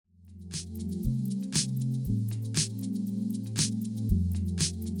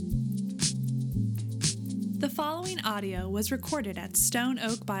The following audio was recorded at Stone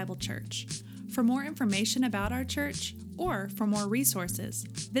Oak Bible Church. For more information about our church or for more resources,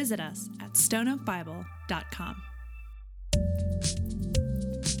 visit us at stoneoakbible.com.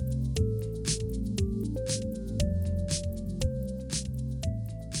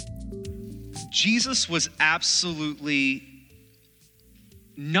 Jesus was absolutely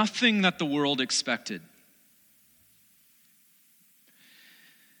nothing that the world expected.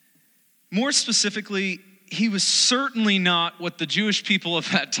 More specifically, he was certainly not what the Jewish people of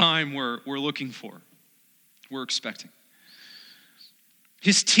that time were looking for, were expecting.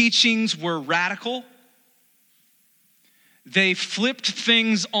 His teachings were radical. They flipped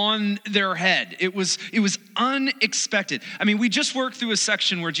things on their head. It was unexpected. I mean, we just worked through a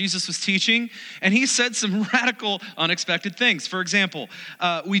section where Jesus was teaching, and he said some radical, unexpected things. For example,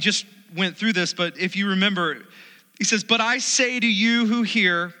 we just went through this, but if you remember, he says, "But I say to you who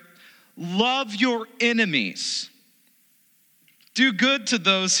hear, love your enemies. Do good to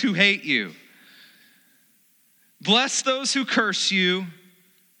those who hate you. Bless those who curse you,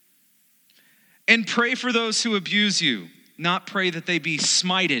 and pray for those who abuse you." Not pray that they be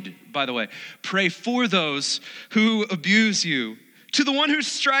smited, by the way. Pray for those who abuse you. "To the one who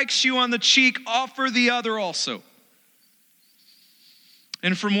strikes you on the cheek, offer the other also.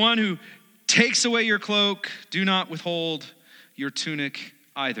 And from one who takes away your cloak, do not withhold your tunic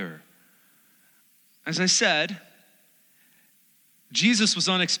either." As I said, Jesus was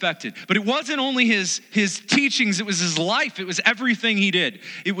unexpected. But it wasn't only his teachings, it was his life. It was everything he did.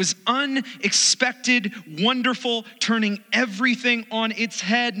 It was unexpected, wonderful, turning everything on its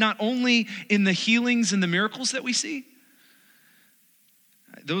head, not only in the healings and the miracles that we see.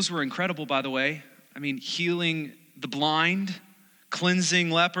 Those were incredible, by the way. I mean, healing the blind,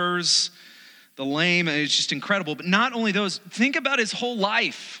 cleansing lepers, the lame, it's just incredible. But not only those, think about his whole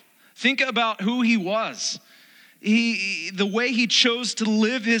life. Think about who he was. The way he chose to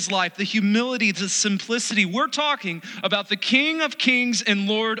live his life, the humility, the simplicity. We're talking about the King of Kings and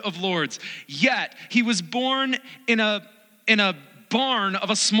Lord of Lords. Yet, he was born in a barn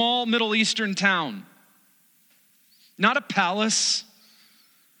of a small Middle Eastern town. Not a palace.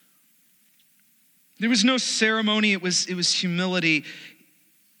 There was no ceremony. It was humility. It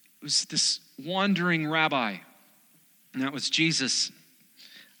was this wandering rabbi. And that was Jesus.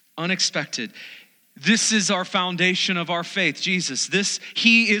 Unexpected. This is our foundation of our faith, Jesus.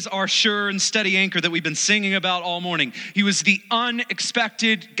 He is our sure and steady anchor that we've been singing about all morning. He was the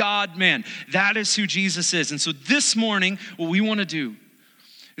unexpected God-man. That is who Jesus is. And so this morning, what we want to do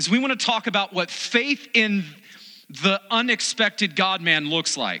is we want to talk about what faith in the unexpected God-man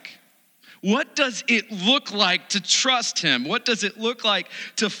looks like. What does it look like to trust him? What does it look like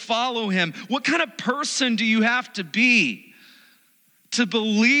to follow him? What kind of person do you have to be to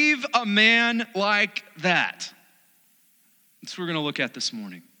believe a man like that? That's what we're going to look at this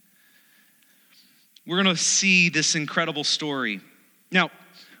morning. We're going to see this incredible story. Now,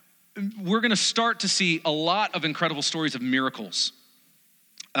 we're going to start to see a lot of incredible stories of miracles.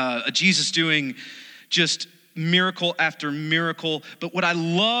 Jesus doing just miracle after miracle. But what I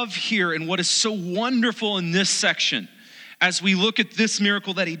love here and what is so wonderful in this section, as we look at this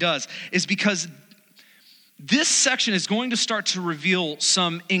miracle that he does, is because this section is going to start to reveal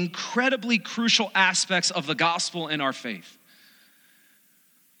some incredibly crucial aspects of the gospel and our faith.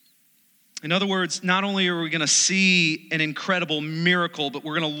 In other words, not only are we going to see an incredible miracle, but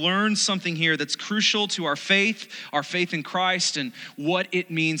we're going to learn something here that's crucial to our faith in Christ, and what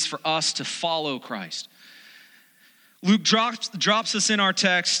it means for us to follow Christ. Luke drops us in our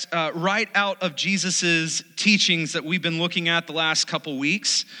text right out of Jesus's teachings that we've been looking at the last couple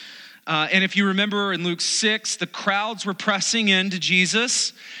weeks. And if you remember in Luke 6, the crowds were pressing into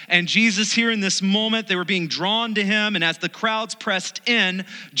Jesus. And Jesus here in this moment, they were being drawn to him. And as the crowds pressed in,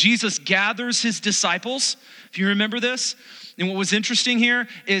 Jesus gathers his disciples. If you remember this. And what was interesting here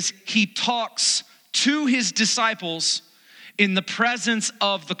is he talks to his disciples in the presence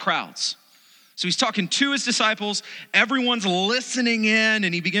of the crowds. So he's talking to his disciples. Everyone's listening in,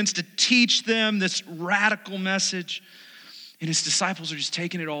 and he begins to teach them this radical message. And his disciples are just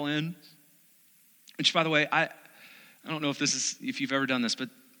taking it all in. Which, by the way, I don't know if you've ever done this, but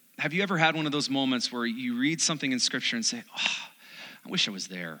have you ever had one of those moments where you read something in Scripture and say, "Oh, I wish I was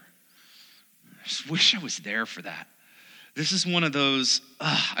there. I just wish I was there for that." This is one of those,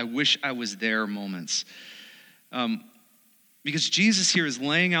 I wish I was there moments. Because Jesus here is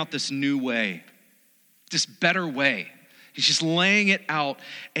laying out this new way, this better way. He's just laying it out,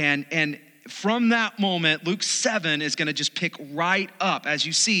 and from that moment, Luke 7 is going to just pick right up. As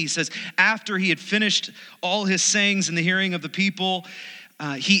you see, he says, after he had finished all his sayings in the hearing of the people,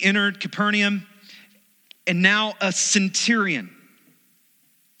 he entered Capernaum. and now a centurion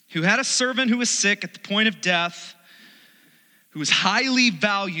who had a servant who was sick at the point of death, who was highly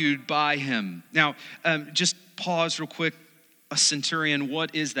valued by him. Now, just pause real quick. A centurion,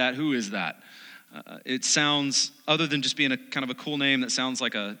 what is that? Who is that? It sounds, other than just being a kind of a cool name that sounds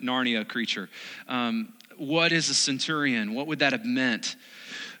like a Narnia creature, what is a centurion? What would that have meant?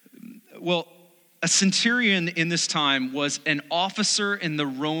 Well, a centurion in this time was an officer in the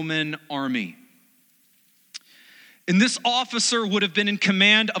Roman army. And this officer would have been in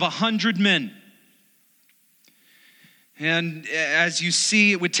command of 100 men. And as you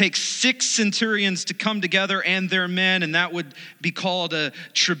see, it would take 6 centurions to come together and their men, and that would be called a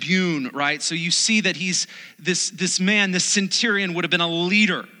tribune, right? So you see that he's this man, this centurion would have been a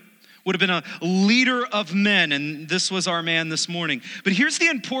leader, of men, and this was our man this morning. But here's the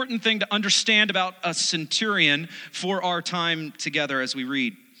important thing to understand about a centurion for our time together as we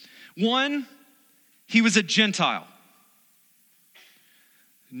read. 1, he was a Gentile,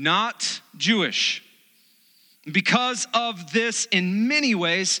 not Jewish. Because of this, in many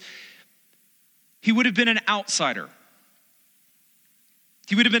ways, he would have been an outsider.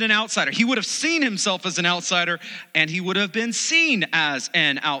 He would have seen himself as an outsider, and he would have been seen as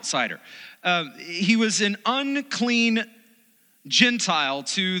an outsider. He was an unclean Gentile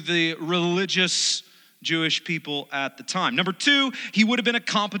to the religious Jewish people at the time. Number 2, he would have been a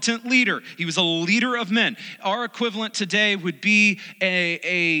competent leader. He was a leader of men. Our equivalent today would be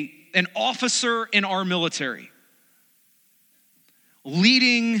an officer in our military.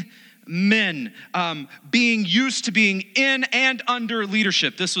 Leading men, being used to being in and under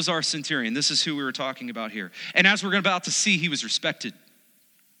leadership. This was our centurion. This is who we were talking about here. And as we're about to see, he was respected.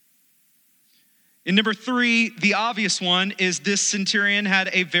 And number 3, the obvious one, is this centurion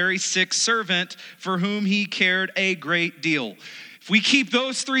had a very sick servant for whom he cared a great deal. If we keep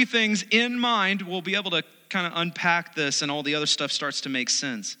those 3 things in mind, we'll be able to kind of unpack this, and all the other stuff starts to make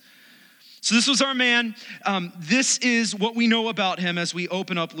sense. So this was our man. This is what we know about him as we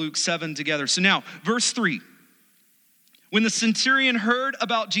open up Luke 7 together. So now, verse 3. When the centurion heard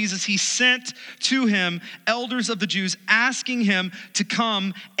about Jesus, he sent to him elders of the Jews, asking him to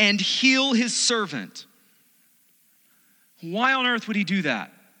come and heal his servant. Why on earth would he do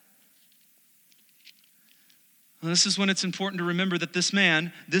that? Well, this is when it's important to remember that this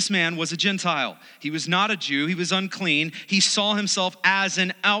man was a Gentile. He was not a Jew. He was unclean. He saw himself as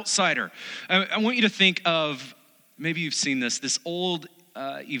an outsider. I want you to think of, maybe you've seen this old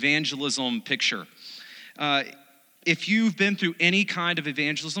evangelism picture. If you've been through any kind of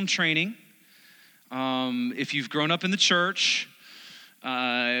evangelism training, if you've grown up in the church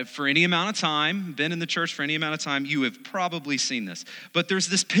for any amount of time, been in the church for any amount of time, you have probably seen this. But there's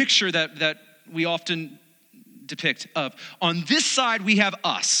this picture that we often depict of, on this side we have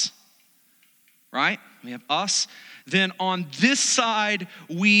us, right? We have us. Then on this side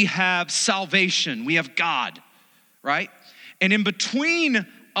we have salvation. We have God, right? And in between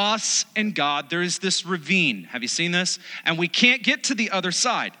us and God, there is this ravine. Have you seen this? And we can't get to the other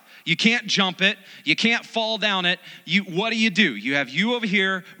side. You can't jump it. You can't fall down it. What do? You have you over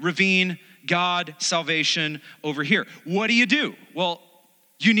here, ravine, God, salvation over here. What do? Well,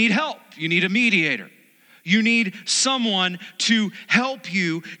 you need help. You need a mediator. You need someone to help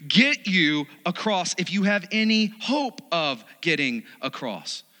you get you across if you have any hope of getting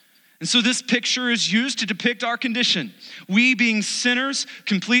across. And so this picture is used to depict our condition. We being sinners,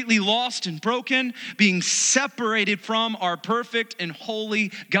 completely lost and broken, being separated from our perfect and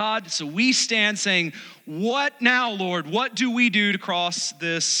holy God. So we stand saying, what now, Lord? What do we do to cross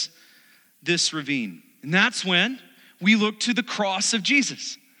this ravine? And that's when we look to the cross of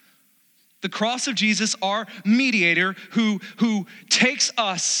Jesus. The cross of Jesus, our mediator, who takes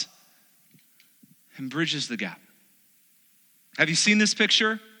us and bridges the gap. Have you seen this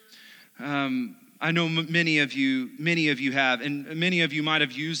picture? I know many of you have, and many of you might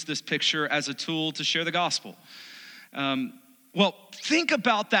have used this picture as a tool to share the gospel. Well, think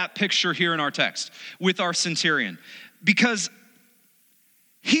about that picture here in our text with our centurion, because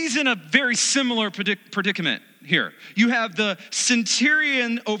he's in a very similar predicament here. You have the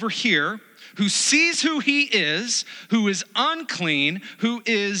centurion over here who sees who he is, who is unclean, who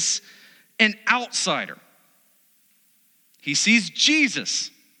is an outsider. He sees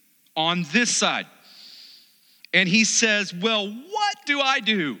Jesus on this side. And he says, well, what do I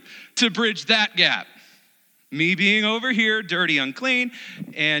do to bridge that gap? Me being over here, dirty, unclean,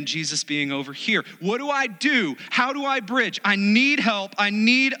 and Jesus being over here. What do I do? How do I bridge? I need help. I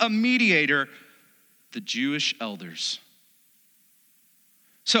need a mediator. The Jewish elders.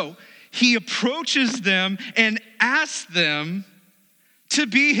 So he approaches them and asks them to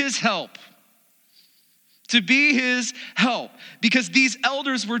be his help. to be his help, because these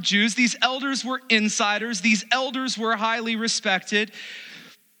elders were Jews, these elders were insiders, these elders were highly respected.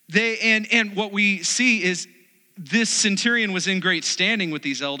 And what we see is this centurion was in great standing with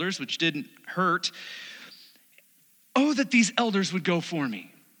these elders, which didn't hurt. Oh, that these elders would go for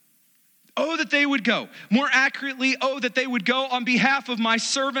me. Oh, that they would go. More accurately, oh, that they would go on behalf of my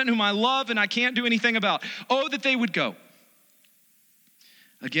servant whom I love and I can't do anything about. Oh, that they would go.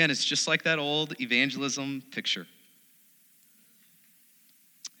 Again, it's just like that old evangelism picture.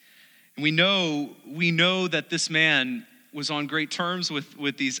 And we know that this man was on great terms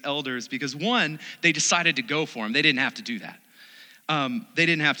with these elders because, one, they decided to go for him. They didn't have to do that.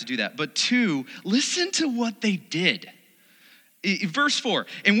 But two, listen to what they did. Verse 4,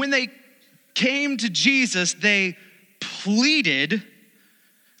 and when they came to Jesus, they pleaded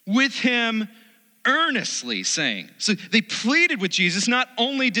with him earnestly, saying. So they pleaded with Jesus. Not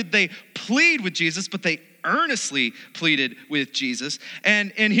only did they plead with Jesus, but they earnestly pleaded with Jesus.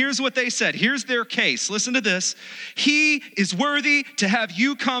 And here's what they said. Here's their case. Listen to this. He is worthy to have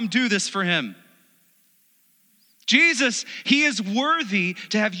you come do this for him. Jesus, he is worthy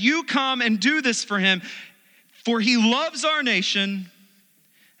to have you come and do this for him, for he loves our nation,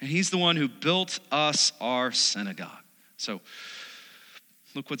 and he's the one who built us our synagogue. So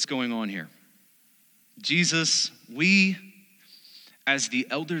look what's going on here. Jesus, we, as the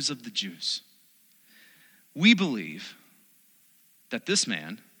elders of the Jews, we believe that this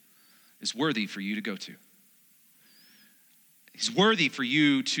man is worthy for you to go to. He's worthy for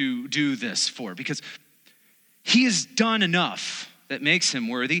you to do this for, because he has done enough that makes him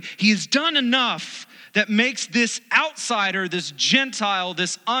worthy. He has done enough that makes this outsider, this Gentile,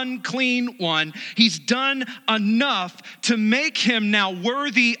 this unclean one, he's done enough to make him now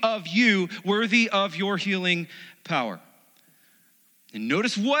worthy of you, worthy of your healing power. And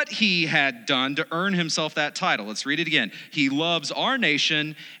notice what he had done to earn himself that title. Let's read it again. He loves our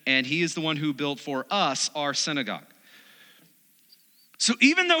nation, and he is the one who built for us our synagogue. So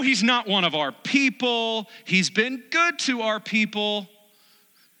even though he's not one of our people, he's been good to our people.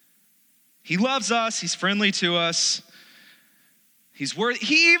 He loves us. He's friendly to us. He's worthy.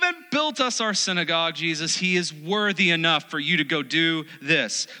 He even built us our synagogue, Jesus. He is worthy enough for you to go do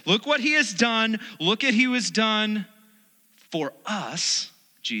this. Look what he has done. Look at who has done for us,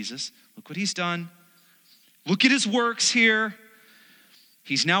 Jesus. Look what he's done. Look at his works here.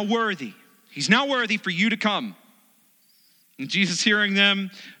 He's now worthy. He's now worthy for you to come. And Jesus, hearing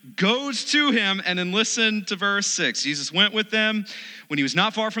them, goes to him, and then listen to verse 6. Jesus went with them. When he was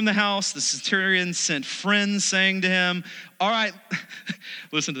not far from the house, the centurion sent friends, saying to him, all right,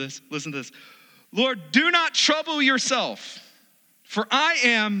 listen to this. Lord, do not trouble yourself, for I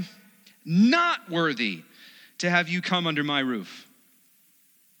am not worthy to have you come under my roof.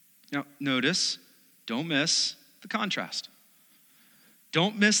 Now, notice, don't miss the contrast.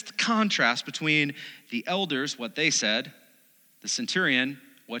 Don't miss the contrast between the elders, what they said, the centurion,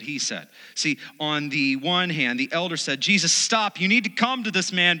 what he said. See, on the one hand, the elder said, Jesus, stop. You need to come to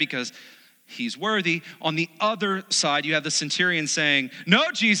this man because he's worthy. On the other side, you have the centurion saying, no,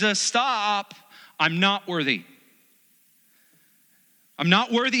 Jesus, stop. I'm not worthy. I'm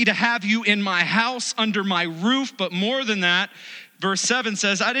not worthy to have you in my house under my roof, but more than that, verse 7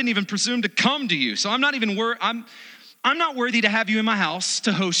 says, I didn't even presume to come to you. So I'm not worthy to have you in my house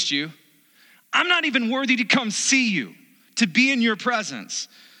to host you. I'm not even worthy to come see you, to be in your presence.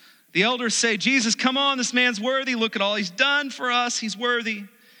 The elders say, Jesus, come on, this man's worthy. Look at all he's done for us. He's worthy.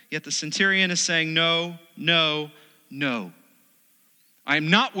 Yet the centurion is saying, no, no, no. I am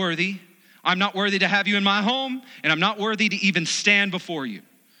not worthy. I'm not worthy to have you in my home, and I'm not worthy to even stand before you.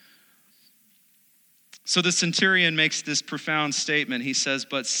 So the centurion makes this profound statement. He says,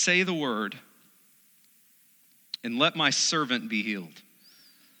 but say the word, and let my servant be healed.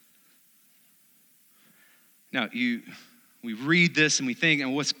 Now, we read this and we think,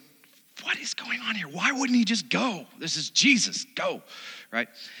 and what is going on here? Why wouldn't he just go? This is Jesus, go, right?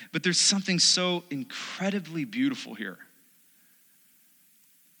 But there's something so incredibly beautiful here.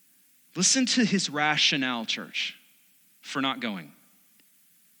 Listen to his rationale, church, for not going.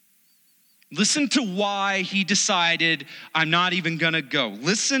 Listen to why he decided, I'm not even gonna go.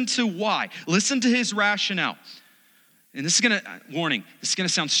 Listen to why. Listen to his rationale. And this is this is gonna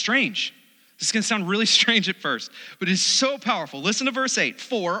sound strange. This is gonna sound really strange at first, but it is so powerful. Listen to verse 8.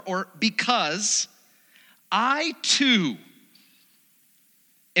 Because I too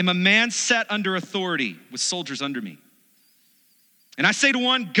am a man set under authority with soldiers under me. And I say to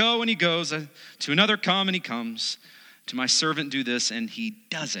one, go, and he goes. To another, come, and he comes. To my servant, do this, and he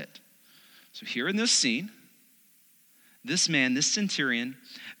does it. So here in this scene, this man, this centurion,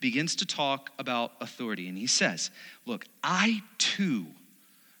 begins to talk about authority. And he says, look, I too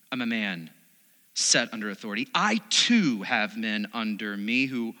am a man set under authority. I too have men under me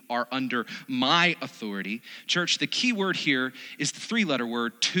who are under my authority. Church, the key word here is the three-letter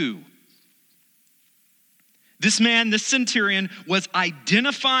word, too. This man, this centurion, was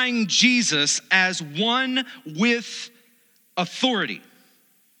identifying Jesus as one with authority.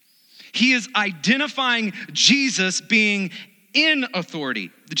 He is identifying Jesus being in authority.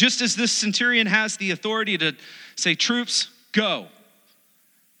 Just as this centurion has the authority to say, troops, go.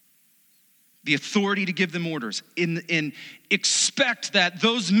 The authority to give them orders. And expect that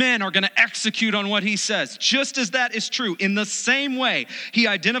those men are going to execute on what he says. Just as that is true, in the same way, he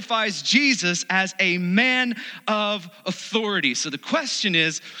identifies Jesus as a man of authority. So the question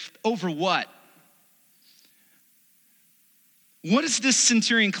is, over what? What does this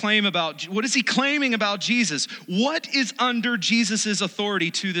centurion claim about? What is he claiming about Jesus? What is under Jesus' authority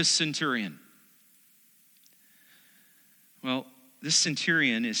to this centurion? Well, this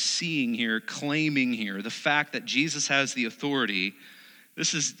centurion is seeing here, claiming here, the fact that Jesus has the authority.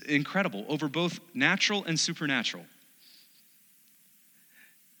 This is incredible, over both natural and supernatural.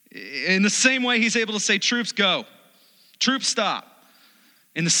 In the same way, he's able to say, troops, go. Troops, stop.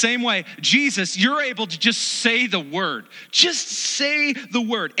 In the same way, Jesus, you're able to just say the word. Just say the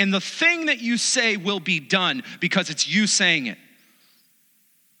word. And the thing that you say will be done because it's you saying it.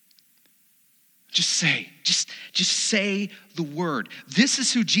 Just say the word. This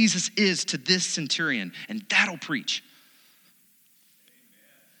is who Jesus is to this centurion, and that'll preach.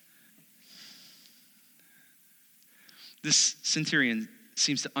 This centurion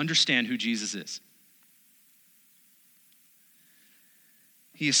seems to understand who Jesus is.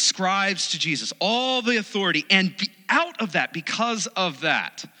 He ascribes to Jesus all the authority, and out of that, because of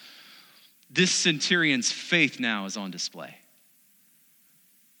that, this centurion's faith now is on display.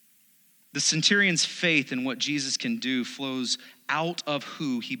 The centurion's faith in what Jesus can do flows out of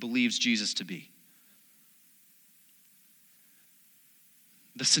who he believes Jesus to be.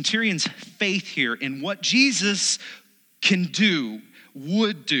 The centurion's faith here in what Jesus can do,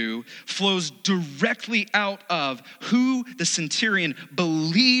 would do, flows directly out of who the centurion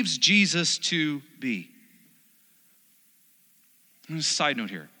believes Jesus to be. And a side note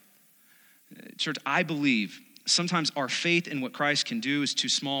here. Church, I believe sometimes our faith in what Christ can do is too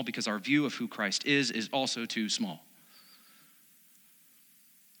small because our view of who Christ is also too small.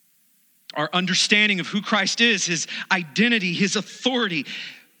 Our understanding of who Christ is, his identity, his authority,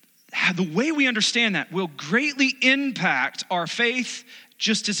 the way we understand that will greatly impact our faith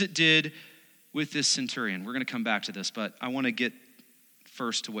just as it did with this centurion. We're going to come back to this, but I want to get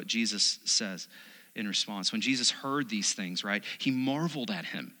first to what Jesus says in response. When Jesus heard these things, right, he marveled at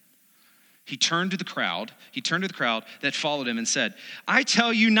him. He turned to the crowd that followed him and said, I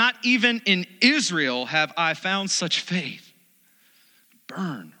tell you, not even in Israel have I found such faith.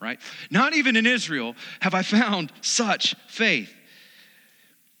 Burn, right? Not even in Israel have I found such faith.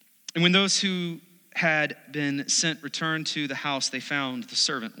 And when those who had been sent returned to the house, they found the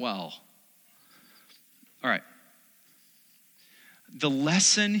servant well. All right. The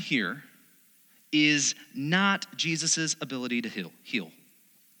lesson here is not Jesus' ability to heal.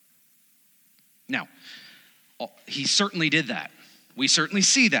 Now, he certainly did that. We certainly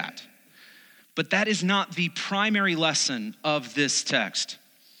see that. But that is not the primary lesson of this text.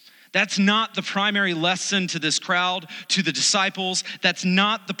 That's not the primary lesson to this crowd, to the disciples. That's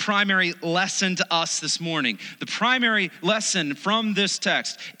not the primary lesson to us this morning. The primary lesson from this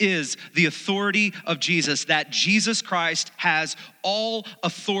text is the authority of Jesus, that Jesus Christ has all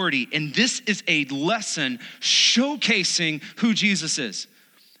authority. And this is a lesson showcasing who Jesus is.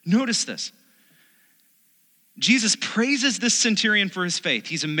 Notice this. Jesus praises this centurion for his faith.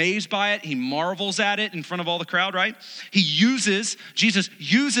 He's amazed by it. He marvels at it in front of all the crowd, right? Jesus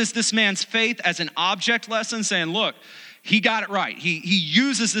uses this man's faith as an object lesson, saying, look, he got it right. He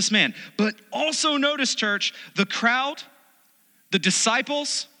uses this man. But also notice, church, the crowd, the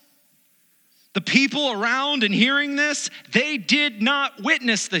disciples, the people around and hearing this, they did not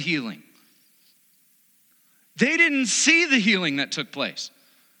witness the healing. They didn't see the healing that took place.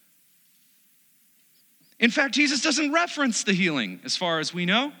 In fact, Jesus doesn't reference the healing as far as we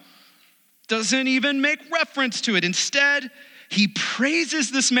know. Doesn't even make reference to it. Instead, he praises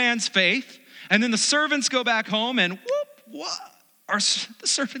this man's faith, and then the servants go back home and the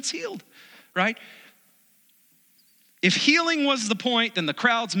servant's healed, right? If healing was the point, then the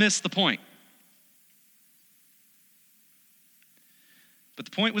crowds missed the point. But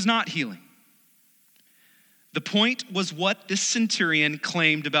the point was not healing. The point was what this centurion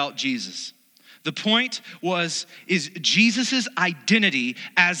claimed about Jesus. The point is Jesus' identity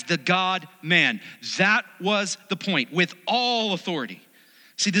as the God-man. That was the point, with all authority.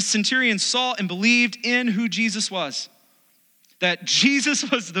 See, this centurion saw and believed in who Jesus was. That Jesus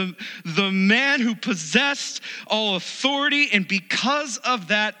was the man who possessed all authority, and because of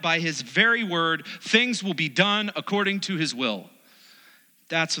that, by his very word, things will be done according to his will.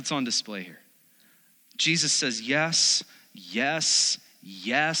 That's what's on display here. Jesus says, yes, yes,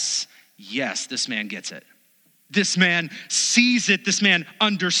 yes, yes, this man gets it. This man sees it. This man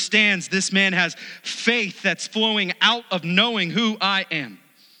understands. This man has faith that's flowing out of knowing who I am.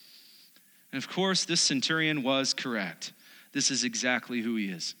 And of course, this centurion was correct. This is exactly who he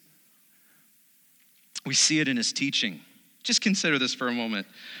is. We see it in his teaching. Just consider this for a moment.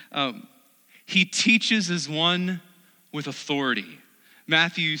 He teaches as one with authority.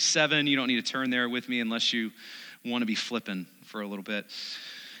 Matthew 7, you don't need to turn there with me unless you want to be flipping for a little bit.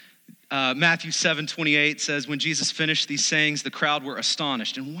 Matthew 7:28 says, when Jesus finished these sayings, the crowd were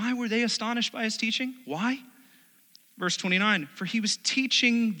astonished. And why were they astonished by his teaching? Why? Verse 29, for he was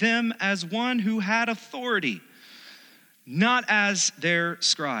teaching them as one who had authority, not as their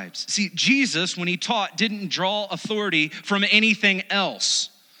scribes. See, Jesus, when he taught, didn't draw authority from anything else.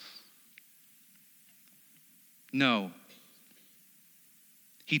 No.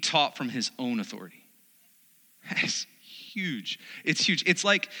 He taught from his own authority. That's huge. It's huge. It's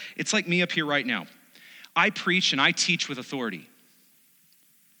like me up here right now. I preach and I teach with authority,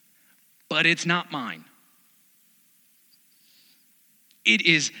 but it's not mine. It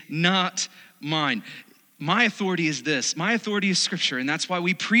is not mine. My authority is this. My authority is Scripture, and that's why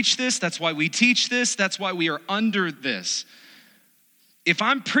we preach this. That's why we teach this. That's why we are under this. If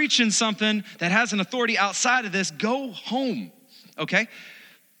I'm preaching something that has an authority outside of this, go home, okay?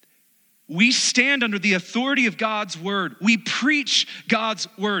 We stand under the authority of God's word. We preach God's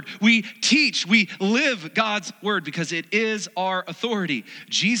word. We teach, we live God's word because it is our authority.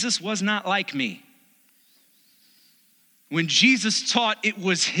 Jesus was not like me. When Jesus taught, it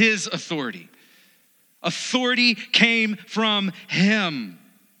was his authority. Authority came from him.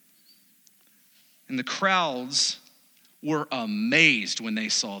 And the crowds were amazed when they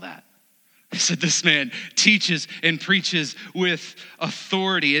saw that. They said, this man teaches and preaches with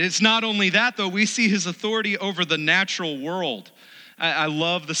authority. And it's not only that, though. We see his authority over the natural world. I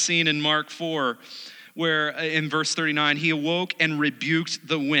love the scene in Mark 4 where in verse 39, he awoke and rebuked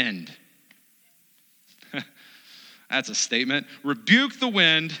the wind. That's a statement. Rebuked the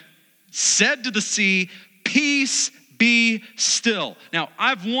wind, said to the sea, peace, be still. Now,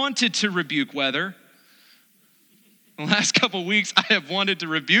 I've wanted to rebuke weather. The last couple weeks, I have wanted to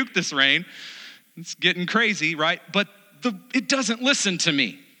rebuke this rain. It's getting crazy, right? But it doesn't listen to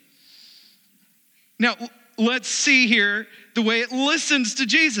me. Now, let's see here the way it listens to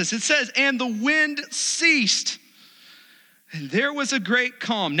Jesus. It says, and the wind ceased, and there was a great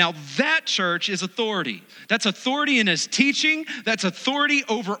calm. Now, that, church, is authority. That's authority in his teaching. That's authority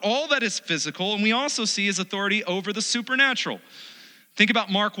over all that is physical. And we also see his authority over the supernatural. Think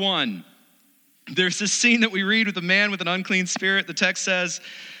about Mark 1. There's this scene that we read with a man with an unclean spirit. The text says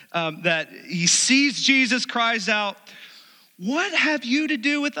that he sees Jesus, cries out, what have you to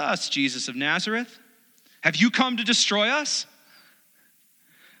do with us, Jesus of Nazareth? Have you come to destroy us?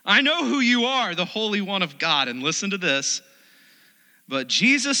 I know who you are, the Holy One of God. And listen to this. But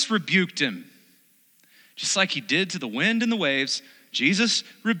Jesus rebuked him. Just like he did to the wind and the waves, Jesus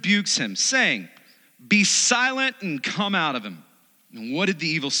rebukes him, saying, be silent and come out of him. And what did the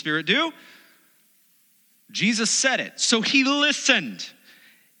evil spirit do? Jesus said it, so he listened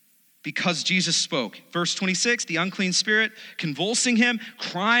because Jesus spoke. Verse 26, the unclean spirit, convulsing him,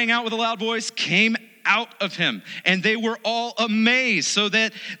 crying out with a loud voice, came out of him. And they were all amazed, so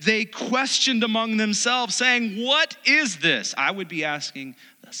that they questioned among themselves, saying, what is this? I would be asking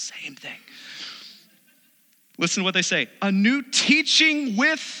the same thing. Listen to what they say. A new teaching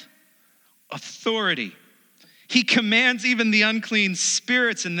with authority. He commands even the unclean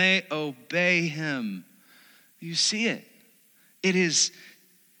spirits, and they obey him. You see it. It is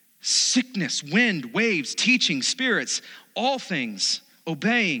sickness, wind, waves, teaching, spirits, all things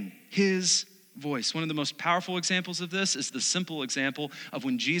obeying his voice. One of the most powerful examples of this is the simple example of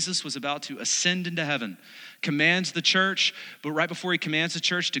when Jesus was about to ascend into heaven, commands the church, but right before he commands the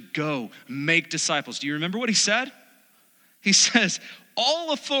church to go make disciples. Do you remember what he said? He says,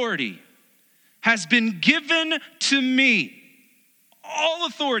 all authority has been given to me. All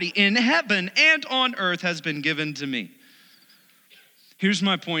authority in heaven and on earth has been given to me. Here's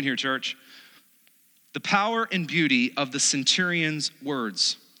my point here, church. The power and beauty of the centurion's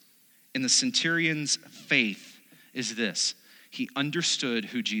words and the centurion's faith is this. He understood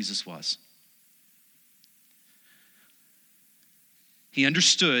who Jesus was. He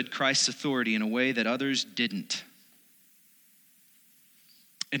understood Christ's authority in a way that others didn't.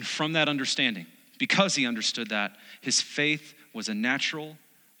 And from that understanding, because he understood that, his faith was a natural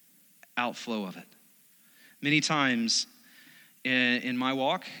outflow of it. Many times in my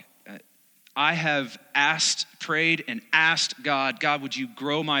walk, I have prayed and asked God, would you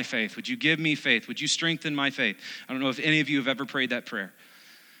grow my faith? Would you give me faith? Would you strengthen my faith? I don't know if any of you have ever prayed that prayer.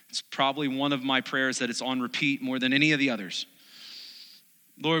 It's probably one of my prayers that it's on repeat more than any of the others.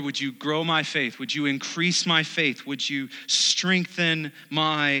 Lord, would you grow my faith? Would you increase my faith? Would you strengthen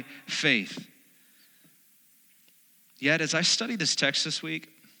my faith? Yet, as I studied this text this week,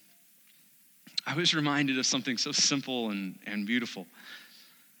 I was reminded of something so simple and beautiful.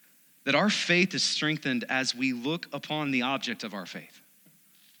 That our faith is strengthened as we look upon the object of our faith.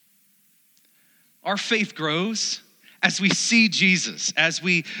 Our faith grows as we see Jesus, as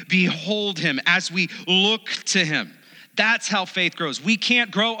we behold him, as we look to him. That's how faith grows. We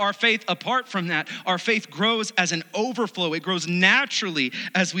can't grow our faith apart from that. Our faith grows as an overflow. It grows naturally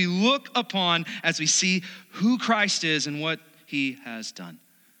as we look upon, as we see who Christ is and what he has done.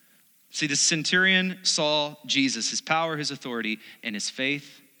 See, the centurion saw Jesus, his power, his authority, and his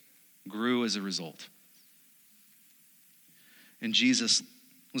faith grew as a result. And Jesus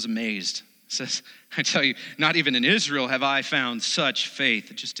was amazed. He says, I tell you, not even in Israel have I found such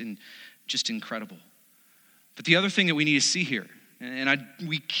faith. Just incredible. But the other thing that we need to see here, and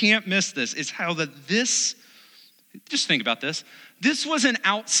we can't miss this, is how just think about this. This was an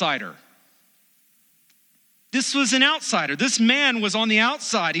outsider. This was an outsider. This man was on the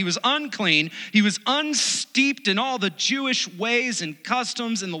outside. He was unclean. He was unsteeped in all the Jewish ways and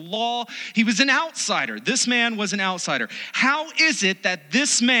customs and the law. He was an outsider. This man was an outsider. How is it that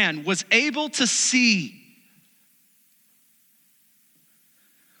this man was able to see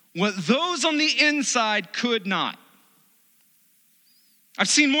what those on the inside could not? I've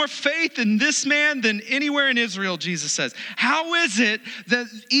seen more faith in this man than anywhere in Israel, Jesus says. How is it that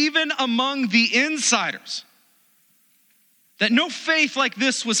even among the insiders, that no faith like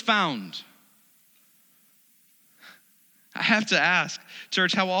this was found? I have to ask,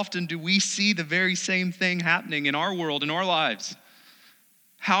 church, how often do we see the very same thing happening in our world, in our lives?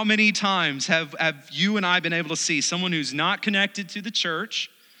 How many times have you and I been able to see someone who's not connected to the church,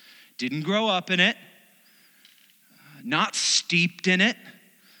 didn't grow up in it, not steeped in it,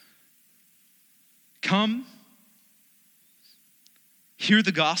 come, hear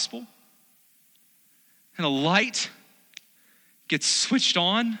the gospel, and a light gets switched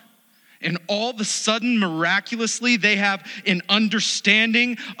on, and all of a sudden, miraculously, they have an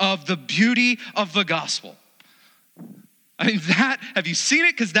understanding of the beauty of the gospel. I mean, have you seen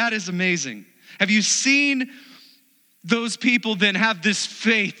it? Because that is amazing. Have you seen those people then have this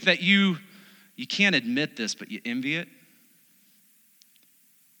faith that you can't admit this, but you envy it?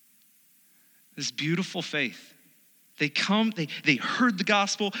 This beautiful faith. They come, they heard the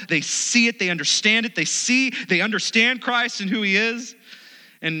gospel, they see it, they understand it, they understand Christ and who he is.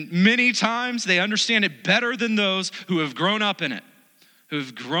 And many times they understand it better than those who have grown up in it, who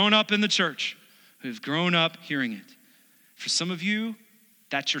have grown up in the church, who have grown up hearing it. For some of you,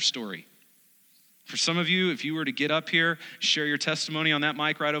 that's your story. For some of you, if you were to get up here, share your testimony on that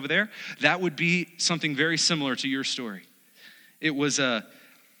mic right over there, that would be something very similar to your story. It was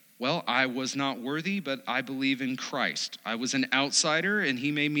I was not worthy, but I believe in Christ. I was an outsider, and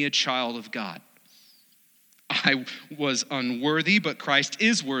he made me a child of God. I was unworthy, but Christ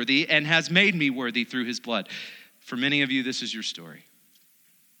is worthy and has made me worthy through his blood. For many of you, this is your story.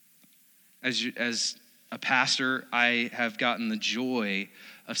 As a pastor, I have gotten the joy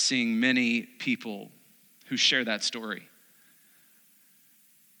of seeing many people who share that story,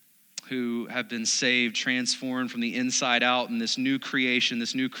 who have been saved, transformed from the inside out in this new creation,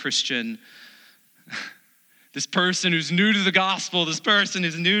 this new Christian, this person who's new to the gospel, this person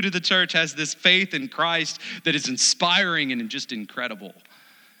who's new to the church has this faith in Christ that is inspiring and just incredible.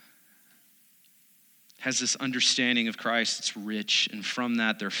 Has this understanding of Christ that's rich, and from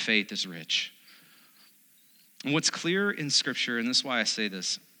that their faith is rich. And what's clear in Scripture, and this is why I say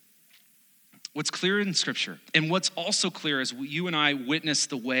this, what's clear in Scripture, and what's also clear as you and I witness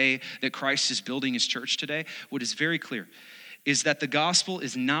the way that Christ is building his church today, what is very clear is that the gospel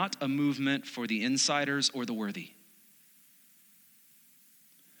is not a movement for the insiders or the worthy.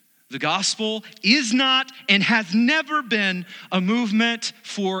 The gospel is not and has never been a movement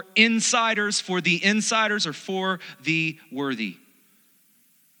for insiders, or for the worthy.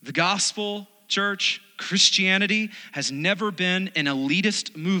 The gospel, church, Christianity has never been an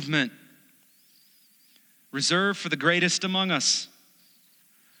elitist movement reserved for the greatest among us.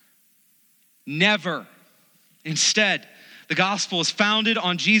 Never. Instead, The gospel is founded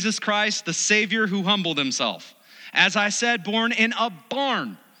on Jesus Christ, the Savior who humbled himself. As I said, born in a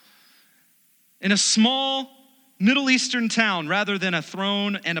barn, in a small Middle Eastern town rather than a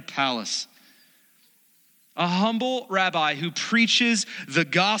throne and a palace. A humble rabbi who preaches the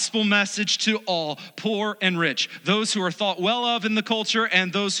gospel message to all, poor and rich, those who are thought well of in the culture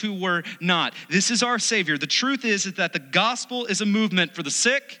and those who were not. This is our Savior. The truth is that the gospel is a movement for the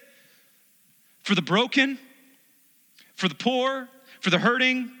sick, for the broken, for the poor, for the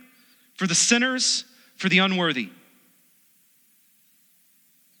hurting, for the sinners, for the unworthy.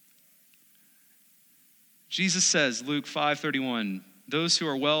 Jesus says, Luke 5:31, those who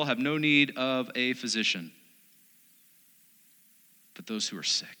are well have no need of a physician, but those who are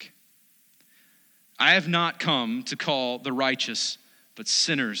sick. I have not come to call the righteous, but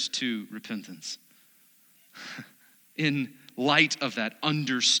sinners to repentance. In light of that,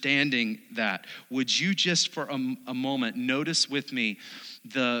 understanding that, would you just for a moment notice with me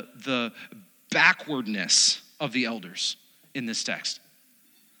the backwardness of the elders in this text?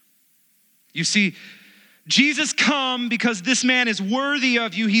 You see, Jesus come because this man is worthy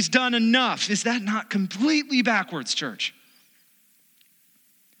of you. He's done enough. Is that not completely backwards, church?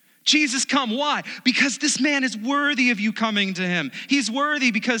 Jesus come, why? Because this man is worthy of you coming to him. He's worthy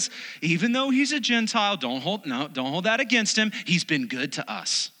because even though he's a Gentile, don't hold that against him. He's been good to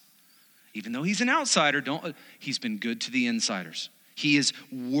us. Even though he's an outsider, he's been good to the insiders. He is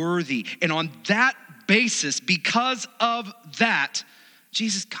worthy. And on that basis, because of that,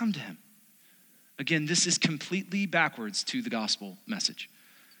 Jesus come to him. Again, this is completely backwards to the gospel message.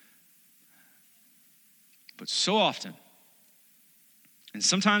 But so often, and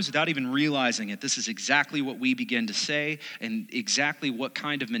sometimes without even realizing it, this is exactly what we begin to say and exactly what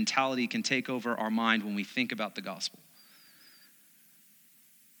kind of mentality can take over our mind when we think about the gospel.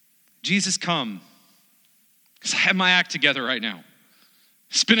 Jesus, come, because I have my act together right now.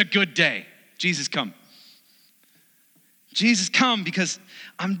 It's been a good day. Jesus, come. Jesus, come because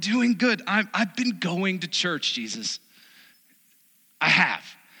I'm doing good. I've been going to church, Jesus. I have.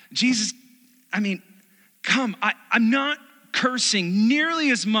 Jesus, come. I'm not cursing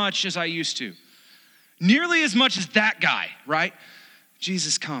nearly as much as I used to. Nearly as much as that guy, right?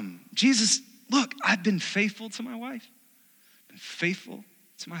 Jesus, come. Jesus, look, I've been faithful to my wife. Been faithful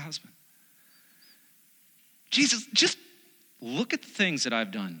to my husband. Jesus, just look at the things that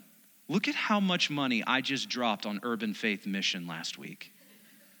I've done. Look at how much money I just dropped on Urban Faith Mission last week.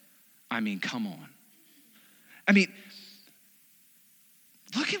 Come on.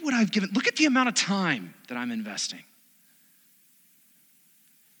 Look at what I've given. Look at the amount of time that I'm investing.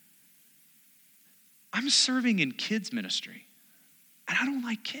 I'm serving in kids ministry, and I don't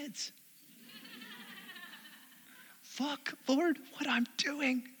like kids. Look, Lord, what I'm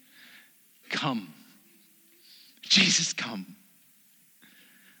doing. Come. Jesus, come.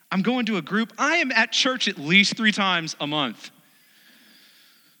 I'm going to a group. I am at church at least 3 times a month.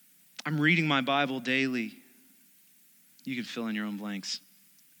 I'm reading my Bible daily. You can fill in your own blanks.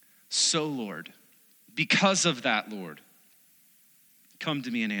 So, Lord, because of that, Lord, come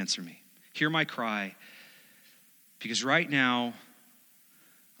to me and answer me. Hear my cry, because right now,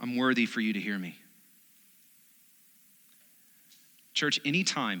 I'm worthy for you to hear me. Church,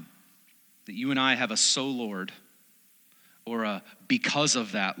 anytime that you and I have a so, Lord, or a because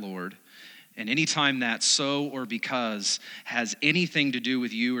of that, Lord, and anytime that so or because has anything to do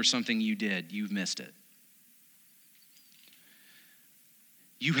with you or something you did, you've missed it.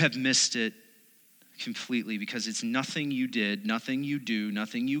 You have missed it completely because it's nothing you did, nothing you do,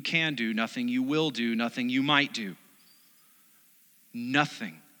 nothing you can do, nothing you will do, nothing you might do.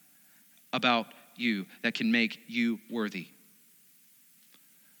 Nothing about you that can make you worthy.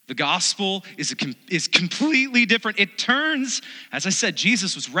 The gospel is completely different. It turns, as I said,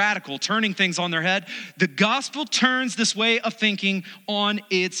 Jesus was radical, turning things on their head. The gospel turns this way of thinking on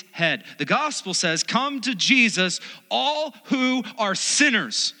its head. The gospel says, come to Jesus, all who are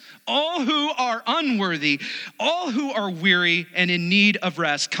sinners, all who are unworthy, all who are weary and in need of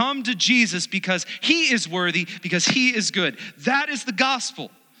rest. Come to Jesus because he is worthy, because he is good. That is the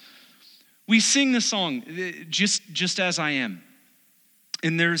gospel. We sing the song, just as I am.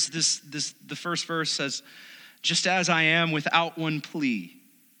 And there's the first verse says, just as I am without one plea,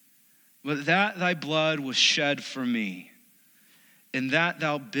 but that thy blood was shed for me, and that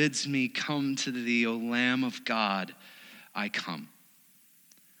thou bidst me come to thee, O Lamb of God, I come.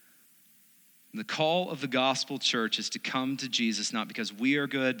 The call of the gospel church is to come to Jesus, not because we are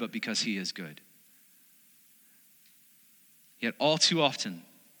good, but because he is good. Yet all too often,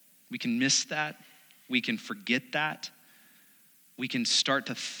 we can miss that, we can forget that, we can start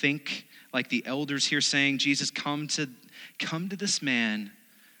to think like the elders here saying, Jesus, come to this man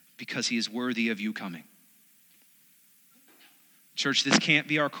because he is worthy of you coming. Church, this can't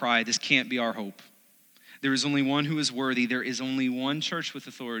be our cry. This can't be our hope. There is only one who is worthy. There is only one church with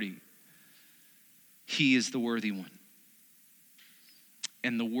authority. He is the worthy one.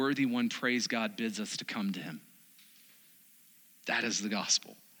 And the worthy one, praise God, bids us to come to him. That is the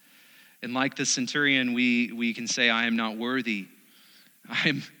gospel. And like the centurion, we can say, I am not worthy.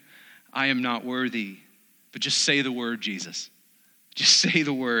 I am not worthy. But just say the word, Jesus. Just say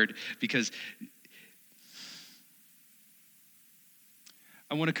the word, because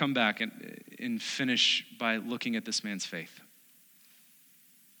I want to come back and finish by looking at this man's faith.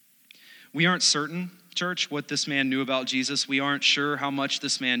 We aren't certain, church, what this man knew about Jesus. We aren't sure how much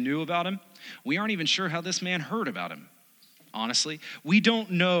this man knew about him. We aren't even sure how this man heard about him, honestly. We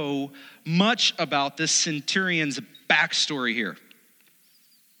don't know much about this centurion's backstory here.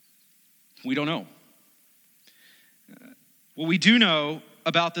 We don't know. What we do know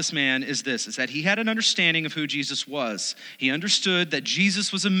about this man is this, is that he had an understanding of who Jesus was. He understood that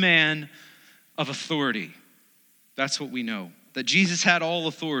Jesus was a man of authority. That's what we know, that Jesus had all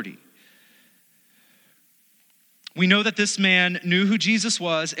authority. We know that this man knew who Jesus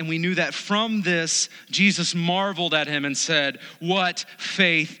was, and we knew that from this, Jesus marveled at him and said, what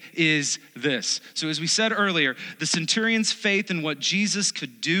faith is this? So as we said earlier, the centurion's faith in what Jesus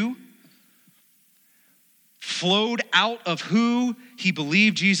could do flowed out of who he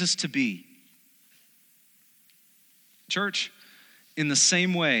believed Jesus to be. Church, in the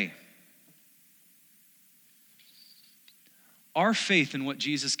same way, our faith in what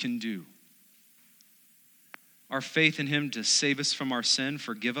Jesus can do, our faith in him to save us from our sin,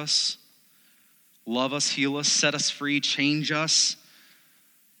 forgive us, love us, heal us, set us free, change us,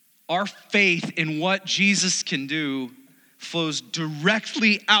 our faith in what Jesus can do flows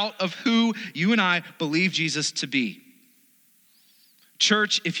directly out of who you and I believe Jesus to be.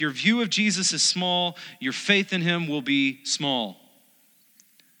 Church, if your view of Jesus is small, your faith in him will be small.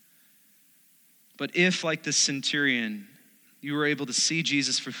 But if, like the centurion, you were able to see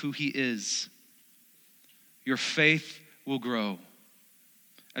Jesus for who he is, your faith will grow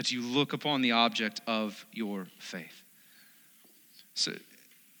as you look upon the object of your faith. So,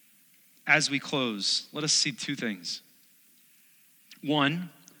 as we close, let us see two things. One,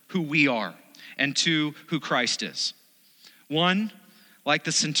 who we are, and two, who Christ is. One, like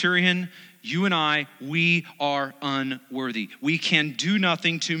the centurion, you and I, we are unworthy. We can do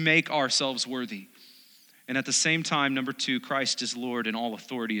nothing to make ourselves worthy. And at the same time, number two, Christ is Lord and all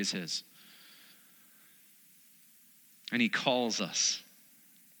authority is his. And he calls us,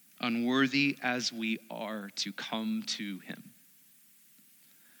 unworthy as we are, to come to him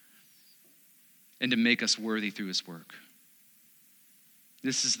and to make us worthy through his work.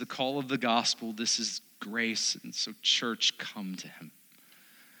 This is the call of the gospel. This is grace. And so, church, come to him.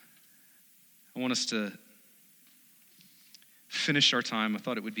 I want us to finish our time. I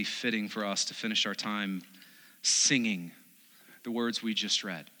thought it would be fitting for us to finish our time singing the words we just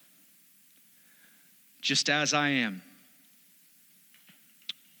read. Just as I am,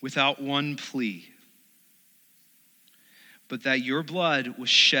 without one plea, but that your blood was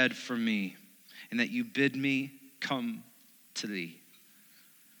shed for me, and that you bid me come to thee.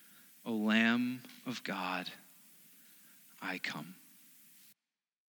 O Lamb of God, I come.